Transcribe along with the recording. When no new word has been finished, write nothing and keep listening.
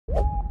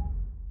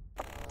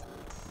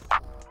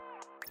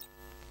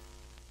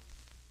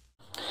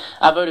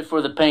I voted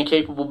for the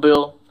pain-capable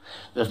bill,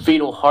 the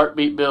fetal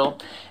heartbeat bill,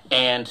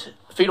 and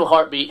fetal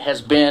heartbeat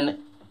has been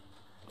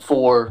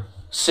for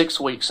 6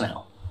 weeks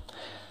now.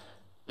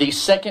 The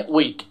second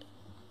week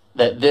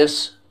that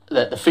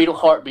the fetal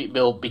heartbeat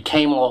bill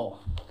became law,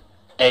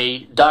 a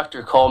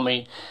doctor called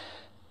me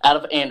out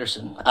of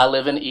Anderson. I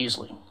live in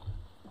Easley.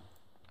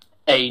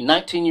 A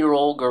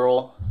 19-year-old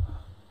girl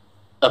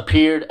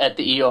appeared at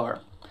the ER.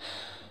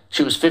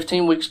 She was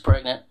 15 weeks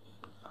pregnant.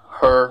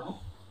 Her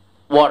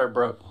water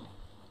broke.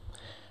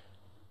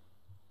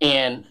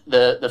 And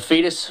the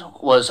fetus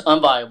was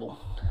unviable.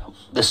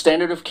 The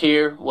standard of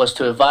care was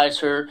to advise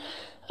her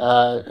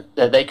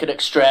that they could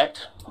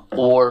extract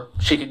or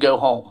she could go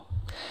home.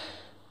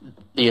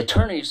 The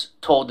attorneys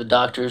told the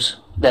doctors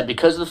that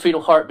because of the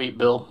fetal heartbeat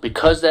bill,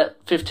 because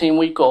that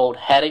 15-week-old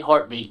had a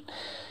heartbeat,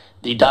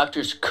 the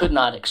doctors could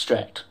not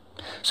extract.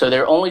 So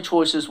their only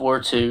choices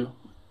were to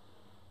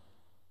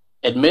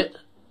admit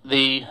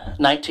the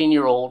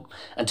 19-year-old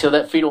until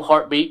that fetal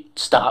heartbeat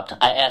stopped.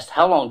 I asked,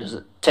 how long does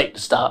it take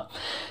to stop?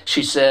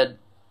 She said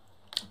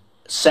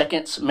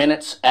seconds,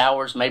 minutes,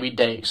 hours, maybe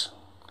days.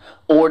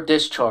 Or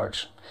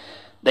discharge.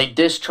 They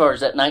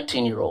discharged that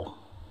 19-year-old.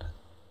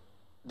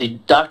 The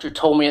doctor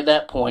told me at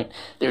that point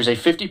there's a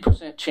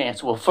 50%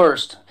 chance. Well,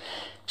 first,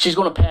 she's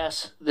going to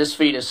pass this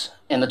fetus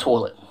in the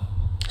toilet.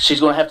 She's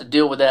going to have to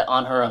deal with that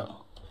on her own.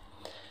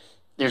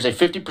 There's a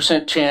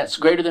 50% chance,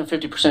 greater than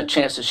 50%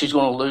 chance that she's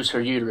going to lose her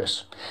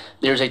uterus.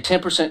 There's a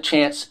 10%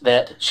 chance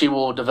that she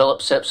will develop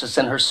sepsis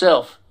and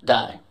herself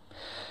die.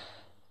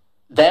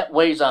 That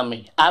weighs on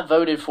me. I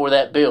voted for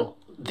that bill.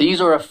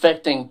 These are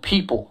affecting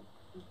people.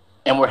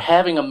 And we're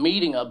having a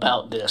meeting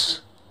about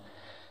this.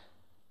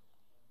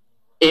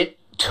 It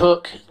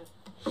took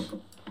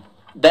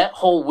that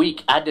whole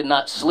week, I did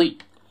not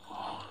sleep.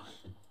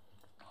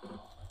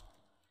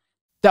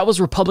 That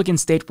was Republican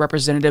State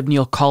Representative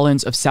Neil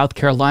Collins of South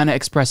Carolina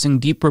expressing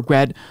deep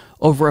regret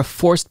over a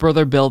forced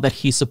birth bill that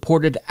he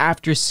supported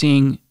after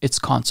seeing its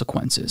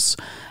consequences.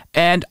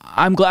 And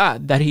I'm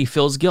glad that he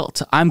feels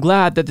guilt. I'm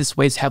glad that this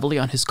weighs heavily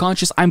on his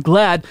conscience. I'm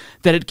glad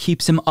that it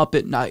keeps him up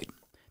at night.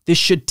 This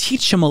should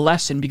teach him a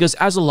lesson, because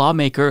as a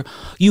lawmaker,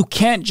 you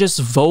can't just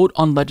vote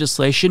on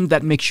legislation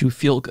that makes you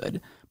feel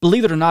good.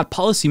 Believe it or not,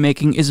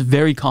 policymaking is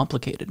very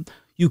complicated.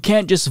 You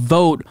can't just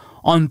vote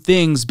on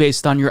things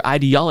based on your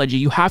ideology.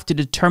 You have to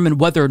determine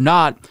whether or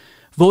not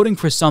voting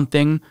for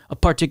something, a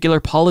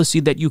particular policy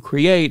that you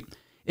create,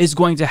 is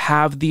going to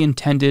have the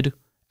intended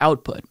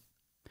output.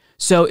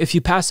 So if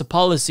you pass a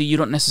policy, you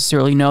don't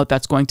necessarily know if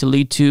that's going to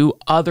lead to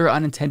other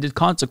unintended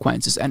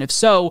consequences. And if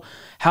so,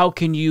 how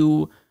can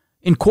you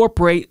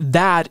incorporate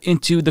that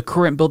into the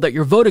current bill that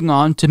you're voting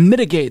on to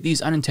mitigate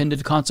these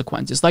unintended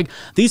consequences? Like,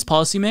 these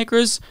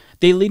policymakers,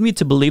 they lead me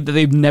to believe that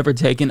they've never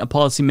taken a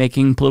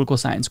policymaking political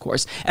science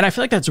course. And I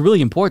feel like that's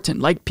really important.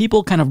 Like,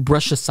 people kind of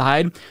brush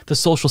aside the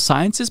social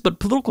sciences, but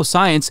political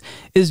science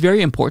is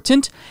very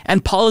important,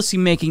 and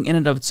policymaking in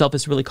and of itself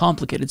is really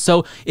complicated.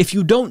 So if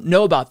you don't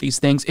know about these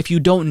things, if you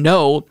don't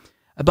know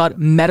about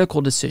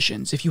medical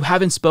decisions, if you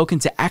haven't spoken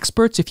to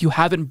experts, if you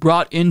haven't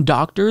brought in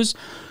doctors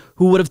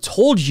who would have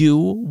told you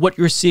what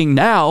you're seeing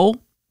now,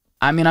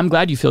 I mean, I'm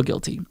glad you feel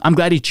guilty. I'm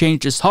glad he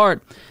changed his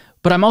heart,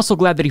 but I'm also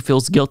glad that he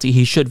feels guilty.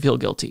 He should feel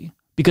guilty,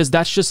 because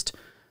that's just,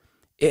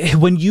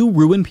 when you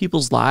ruin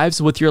people's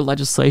lives with your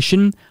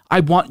legislation,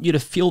 I want you to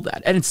feel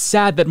that. And it's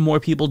sad that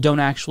more people don't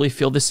actually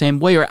feel the same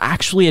way or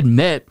actually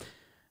admit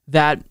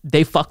that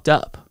they fucked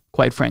up,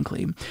 quite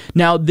frankly.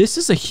 Now, this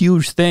is a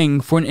huge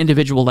thing for an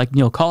individual like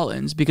Neil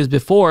Collins, because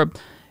before,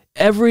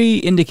 every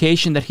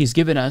indication that he's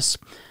given us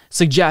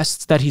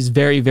suggests that he's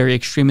very, very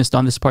extremist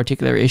on this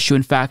particular issue.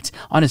 In fact,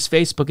 on his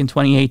Facebook in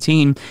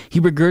 2018,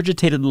 he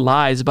regurgitated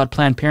lies about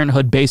Planned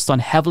Parenthood based on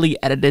heavily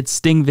edited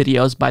sting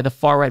videos by the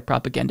far-right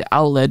propaganda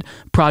outlet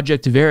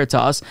Project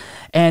Veritas.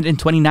 And in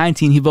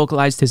 2019, he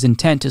vocalized his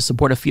intent to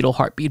support a fetal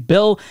heartbeat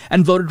bill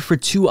and voted for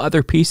 2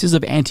 other pieces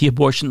of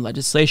anti-abortion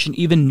legislation,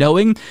 even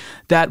knowing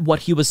that what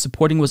he was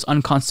supporting was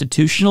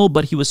unconstitutional,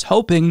 but he was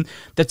hoping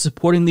that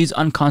supporting these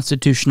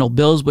unconstitutional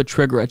bills would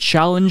trigger a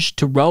challenge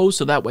to Roe,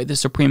 so that way the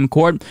Supreme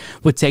Court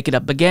would take it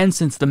up again,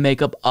 since the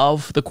makeup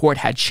of the court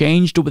had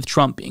changed with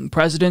Trump being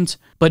president.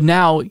 But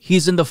now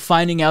he's in the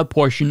finding out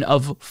portion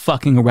of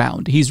fucking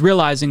around. He's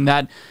realizing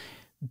that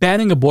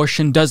banning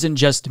abortion doesn't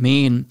just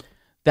mean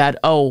that,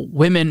 oh,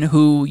 women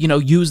who,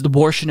 used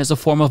abortion as a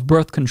form of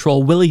birth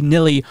control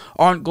willy-nilly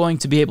aren't going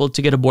to be able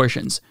to get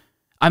abortions.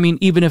 I mean,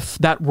 even if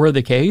that were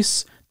the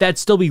case, that'd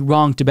still be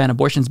wrong to ban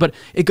abortions, but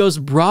it goes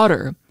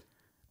broader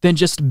than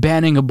just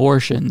banning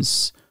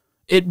abortions.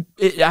 It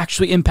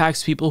actually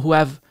impacts people who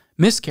have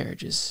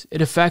miscarriages. It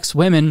affects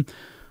women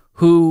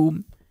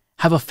who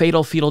have a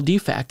fatal fetal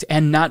defect,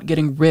 and not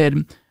getting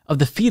rid of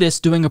the fetus,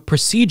 doing a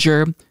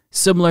procedure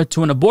similar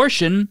to an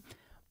abortion,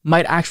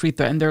 might actually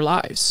threaten their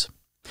lives.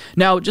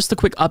 Now, just a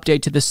quick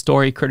update to this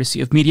story,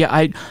 courtesy of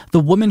media. The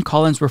woman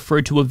Collins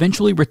referred to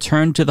eventually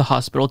returned to the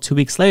hospital 2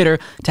 weeks later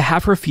to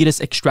have her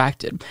fetus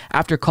extracted.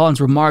 After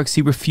Collins' remarks,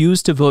 he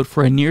refused to vote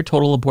for a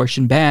near-total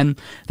abortion ban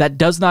that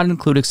does not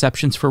include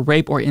exceptions for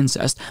rape or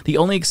incest. The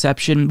only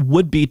exception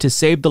would be to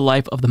save the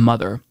life of the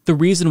mother. The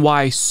reason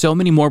why so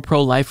many more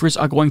pro-lifers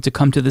are going to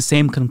come to the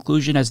same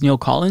conclusion as Neil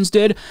Collins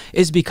did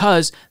is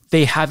because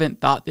they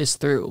haven't thought this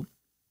through.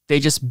 They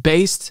just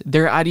based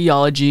their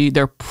ideology,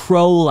 their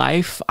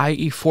pro-life,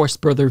 i.e.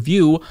 forced birther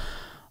view,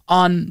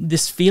 on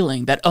this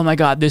feeling that, oh my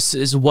God, this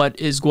is what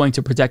is going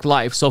to protect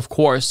life, so of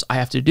course I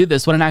have to do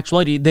this. When in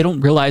actuality, they don't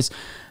realize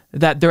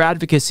that their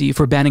advocacy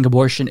for banning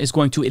abortion is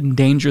going to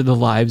endanger the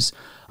lives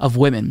of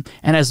women.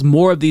 And as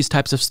more of these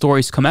types of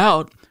stories come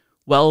out,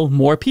 well,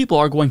 more people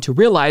are going to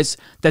realize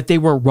that they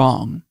were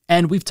wrong.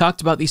 And we've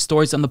talked about these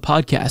stories on the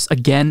podcast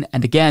again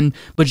and again,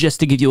 but just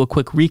to give you a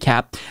quick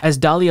recap, as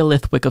Dahlia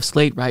Lithwick of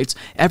Slate writes,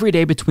 every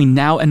day between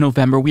now and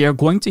November, we are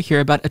going to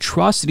hear about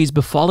atrocities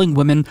befalling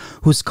women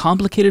whose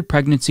complicated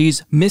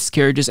pregnancies,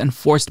 miscarriages, and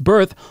forced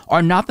birth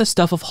are not the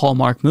stuff of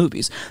Hallmark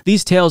movies.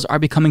 These tales are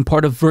becoming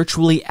part of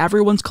virtually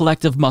everyone's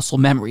collective muscle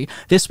memory.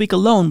 This week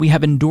alone, we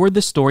have endured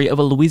the story of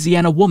a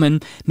Louisiana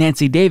woman,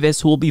 Nancy Davis,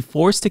 who will be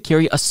forced to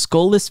carry a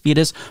skullless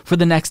fetus for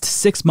the next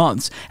 6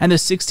 months, and the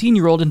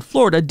 16-year-old in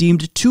Florida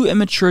deemed too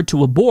immature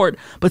to abort,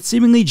 but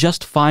seemingly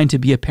just fine to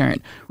be a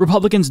parent.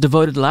 Republicans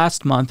devoted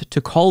last month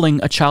to calling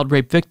a child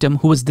rape victim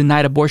who was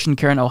denied abortion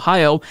care in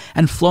Ohio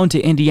and flown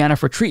to Indiana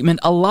for treatment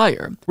a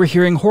liar. We're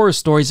hearing horror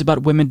stories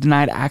about women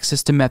denied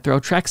access to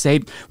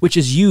methotrexate, which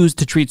is used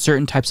to treat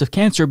certain types of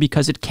cancer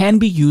because it can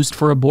be used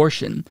for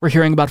abortion. We're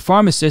hearing about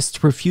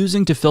pharmacists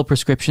refusing to fill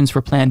prescriptions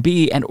for Plan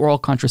B and oral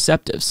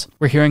contraceptives.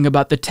 We're hearing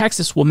about the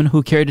Texas woman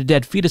who carried a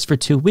dead fetus for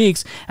 2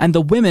 weeks and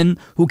the women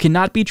who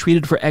cannot be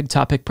treated for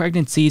ectopic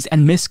pregnancies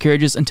and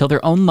miscarriages until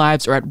their own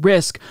lives are at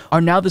risk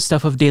are now the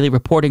stuff of daily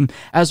reporting,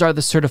 as are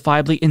the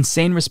certifiably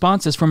insane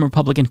responses from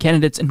Republican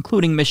candidates,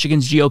 including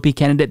Michigan's GOP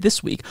candidate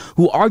this week,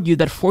 who argued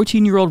that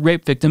 14-year-old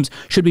rape victims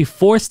should be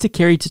forced to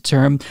carry to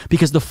term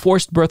because the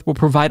forced birth will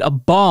provide a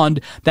bond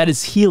that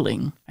is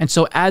healing. And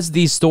so as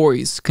these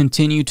stories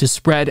continue to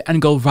spread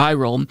and go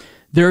viral,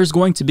 there's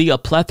going to be a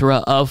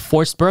plethora of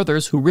forced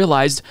birthers who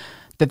realized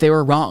that they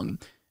were wrong.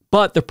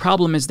 But the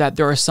problem is that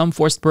there are some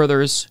forced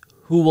birthers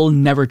who will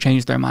never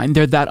change their mind.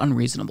 They're that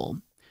unreasonable.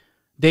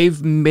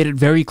 They've made it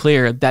very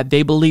clear that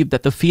they believe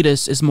that the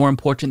fetus is more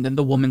important than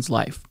the woman's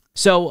life.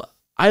 So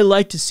I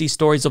like to see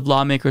stories of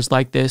lawmakers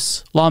like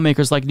this,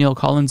 lawmakers like Neil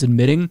Collins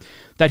admitting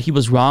that he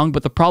was wrong,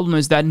 but the problem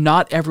is that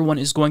not everyone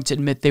is going to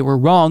admit they were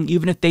wrong,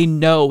 even if they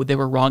know they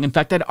were wrong. In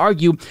fact, I'd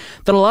argue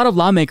that a lot of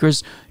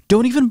lawmakers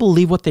don't even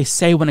believe what they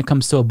say when it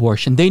comes to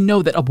abortion. They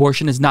know that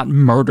abortion is not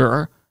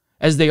murder,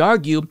 as they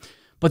argue,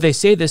 but they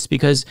say this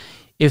because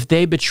if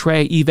they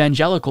betray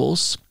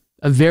evangelicals,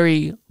 a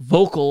very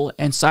vocal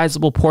and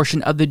sizable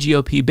portion of the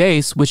GOP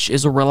base, which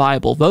is a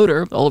reliable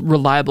voter, a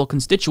reliable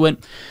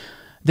constituent,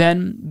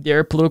 then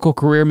their political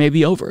career may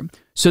be over.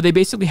 So they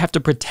basically have to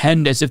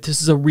pretend as if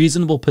this is a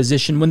reasonable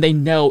position when they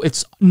know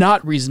it's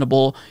not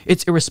reasonable,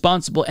 it's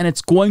irresponsible, and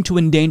it's going to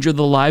endanger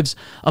the lives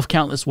of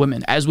countless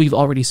women, as we've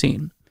already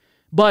seen.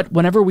 But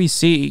whenever we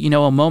see,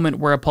 a moment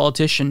where a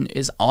politician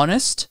is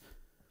honest,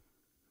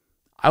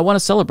 I want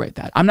to celebrate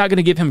that. I'm not going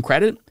to give him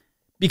credit,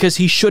 because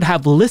he should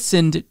have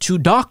listened to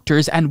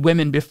doctors and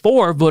women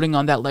before voting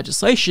on that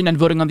legislation and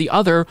voting on the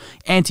other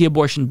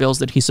anti-abortion bills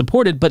that he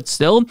supported. But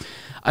still,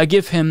 I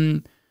give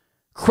him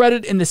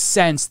credit in the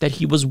sense that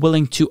he was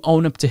willing to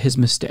own up to his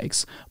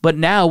mistakes. But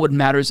now what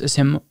matters is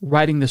him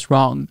righting this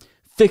wrong,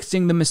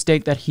 fixing the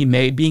mistake that he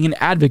made, being an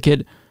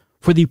advocate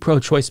for the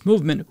pro-choice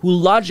movement, who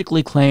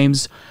logically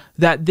claims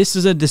that this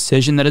is a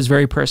decision that is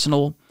very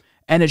personal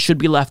and it should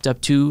be left up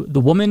to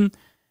the woman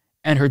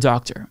and her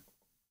doctor.